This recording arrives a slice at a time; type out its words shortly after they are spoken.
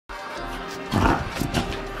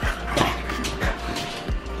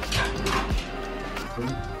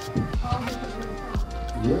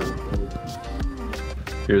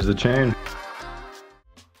Here's the chain.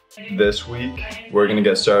 This week, we're gonna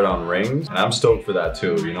get started on rings, and I'm stoked for that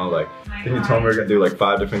too, you know, like, I think you told me we're gonna do like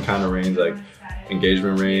 5 different kind of rings, like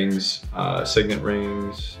engagement rings, signet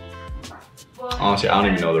rings. Honestly, I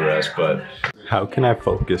don't even know the rest, but how can I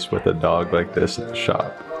focus with a dog like this at the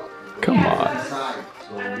shop? Come on.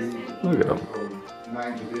 Look at him.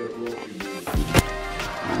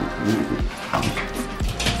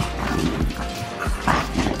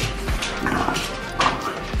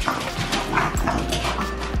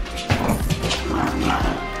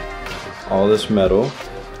 All this metal,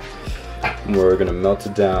 we're gonna melt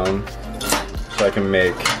it down so I can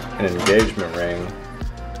make an engagement ring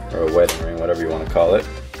or a wedding ring, whatever you want to call it.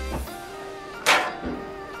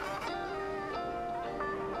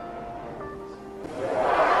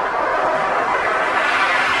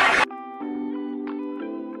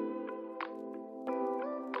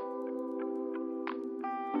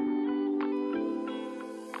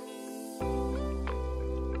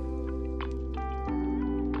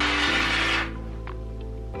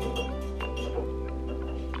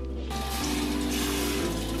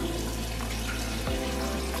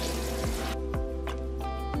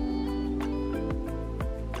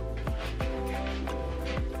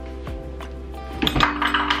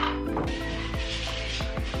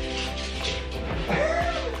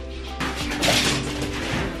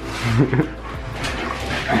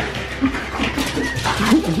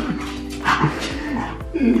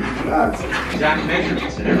 Exact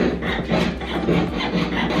measurements and everything.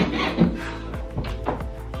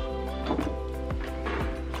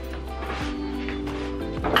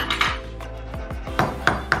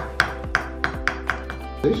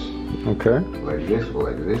 This? Okay. Like this or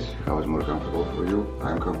like this. How is more comfortable for you?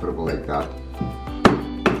 I'm comfortable like that.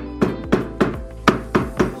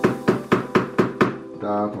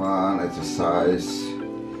 That one, it's a size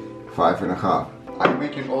 5.5. I'm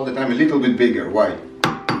making all the time a little bit bigger. Why?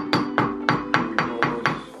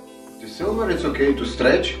 Because the silver, it's okay to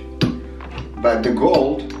stretch, but the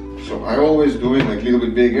gold, so I always do it like a little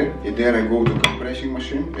bit bigger, and then I go to compressing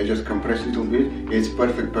machine, I just compress a little bit, it's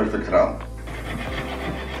perfect round.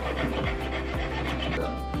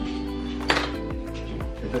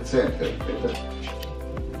 Это центр, это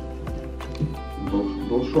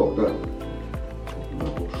был шок, да? Да,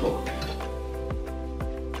 был шок.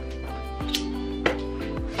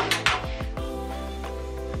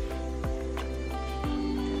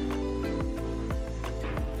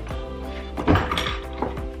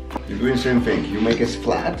 You're doing the same thing. You make it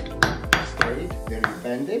flat, straight, then you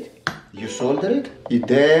bend it, you solder it, and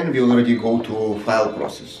then we already go to file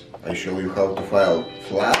process. I show you how to file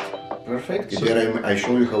flat, perfect, and then I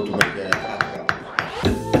show you how to make a half round.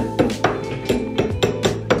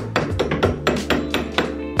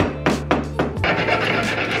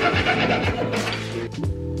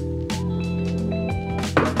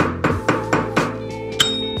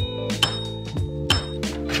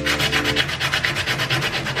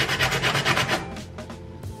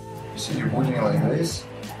 See, you're putting it like this.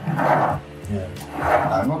 Yeah.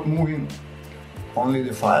 I'm not moving only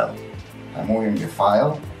the file. I'm moving the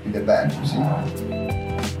file in the bench, you see?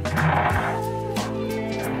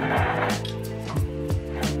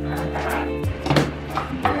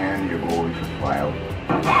 Then you go with the file.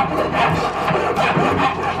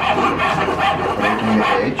 Breaking the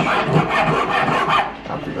edge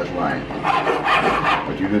up to that line.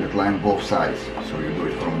 But you do that line both sides. So you do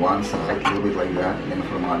it from one side, a little bit like that, and then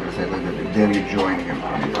from the other side like that. Then you join him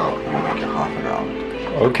on the top. You make a half round.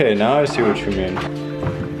 Okay, now I see what you mean.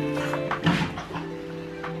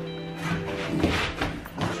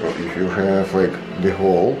 So if you have like the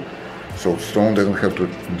hole, so stone doesn't have to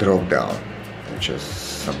drop down. It's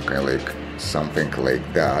just something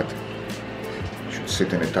like that. It should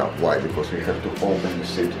sit in the top. Why? Because we have to open the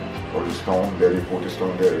seat for the stone. There you put the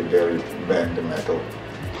stone there you bend the metal.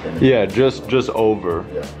 Yeah, just over.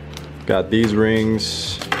 Yeah. Got these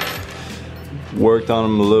rings. Worked on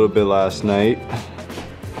them a little bit last night.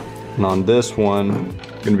 And on this one,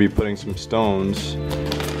 gonna be putting some stones.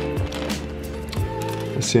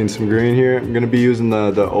 I'm seeing some green here. I'm gonna be using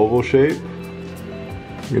the oval shape.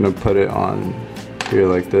 I'm gonna put it on here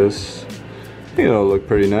like this. I think it'll look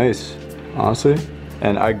pretty nice, honestly.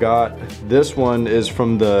 And I got, this one is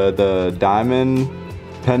from the diamond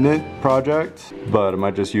pendant project, but I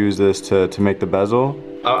might just use this to make the bezel.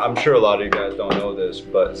 I'm sure a lot of you guys don't know this,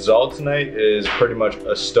 but zoltanite is pretty much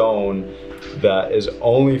a stone that is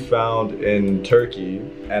only found in Turkey,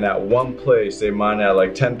 and at one place they mine at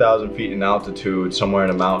like 10,000 feet in altitude somewhere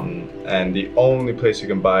in a mountain, and the only place you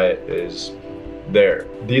can buy it is there.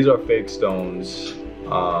 These are fake stones.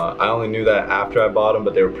 I only knew that after I bought them,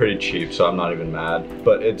 but they were pretty cheap, so I'm not even mad.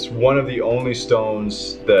 But it's one of the only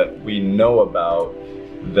stones that we know about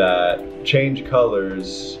that change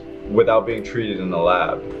colors without being treated in the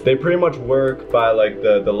lab. They pretty much work by like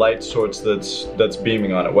the light source that's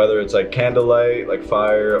beaming on it, whether it's like candlelight, like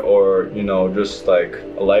fire, or you know, just like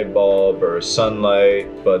a light bulb or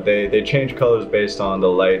sunlight, but they change colors based on the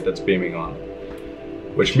light that's beaming on it.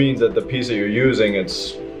 Which means that the piece that you're using,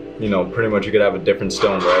 it's, you know, pretty much you could have a different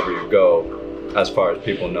stone wherever you go, as far as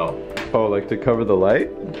people know. Oh, like to cover the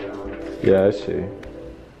light? Yeah, I see.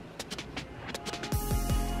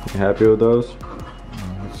 You happy with those?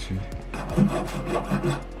 Let's see.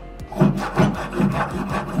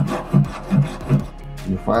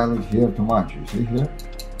 You file it here too much, you see here?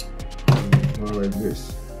 You go like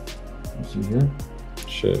this. You see here?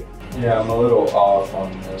 Shit. Yeah, I'm a little off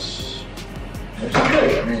on this. It's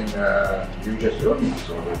okay, I mean, you just learning,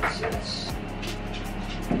 so it's...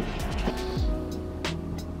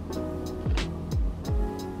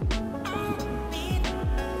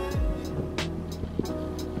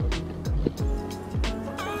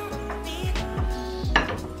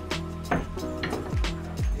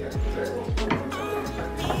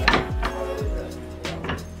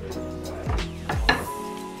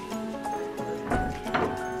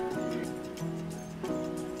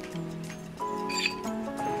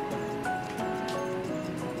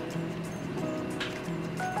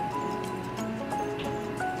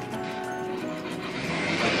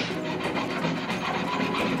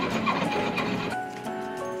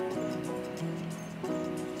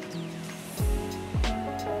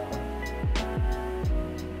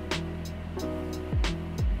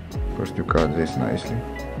 First you cut this nicely.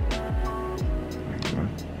 Like that.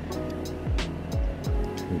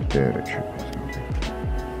 There it should be something.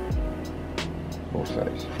 Both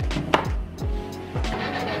sides.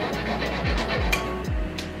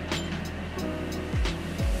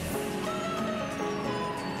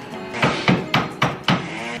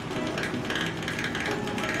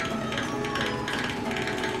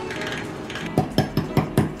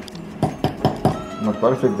 Not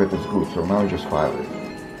perfect, but it's good, so now just file it.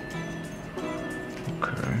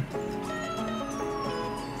 Okay.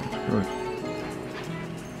 That's good.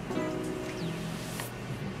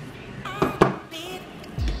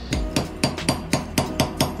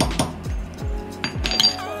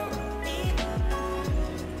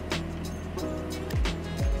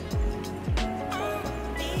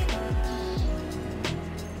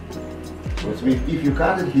 Which means if you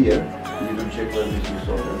cut it here, you don't check whether this is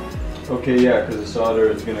solder. Okay, yeah, because the solder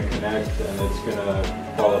is going to connect and it's going to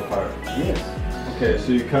fall apart. Yes. Okay,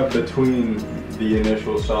 so you cut between the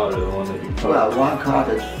initial solder, the one that you cut. Well, one cut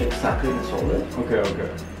is exactly the solder. Okay, okay.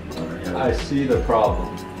 I see the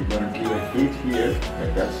problem. You're gonna give a heat here,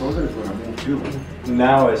 and that solder is gonna move too.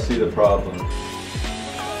 Now I see the problem.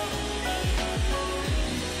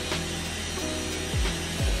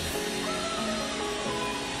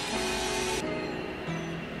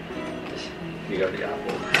 You got the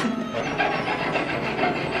apple.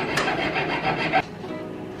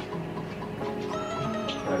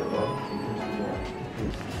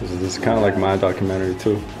 This is kind of like my documentary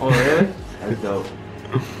too. Oh really? That's dope.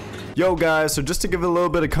 Yo guys, so just to give a little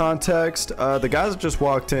bit of context, the guys that just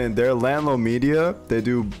walked in, they're Lanllo Media. They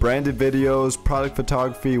do branded videos, product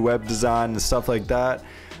photography, web design, and stuff like that.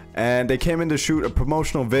 And they came in to shoot a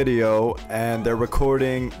promotional video, and they're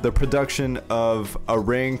recording the production of a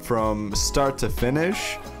ring from start to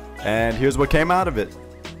finish. And here's what came out of it.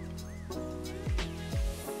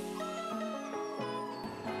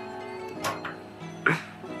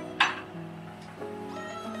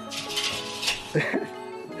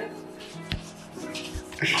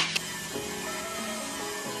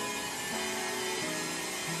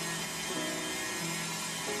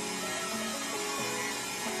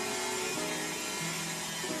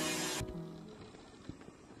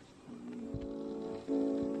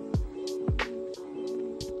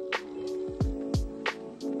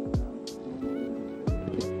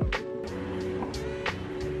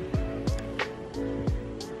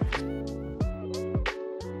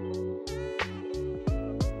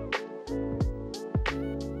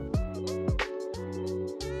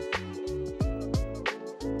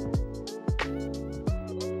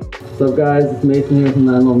 What's up guys, it's Mason here from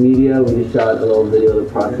Lanllo Media. We just shot a little video of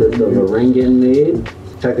the process of a ring getting made.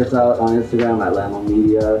 Check us out on Instagram at Lanllo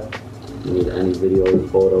Media. If you need any videos,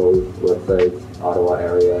 photos, websites, Ottawa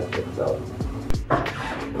area, check us out.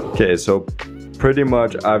 Okay, so pretty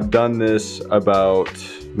much I've done this about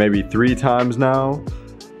maybe 3 times now.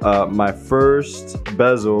 My first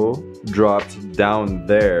bezel dropped down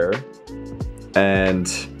there,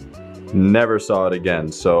 and never saw it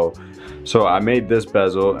again. So I made this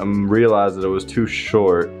bezel and realized that it was too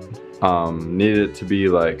short. Needed it to be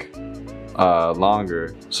like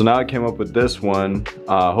longer. So now I came up with this one.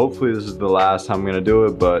 Hopefully this is the last time I'm gonna do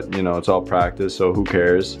it, but you know, it's all practice, so who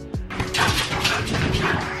cares?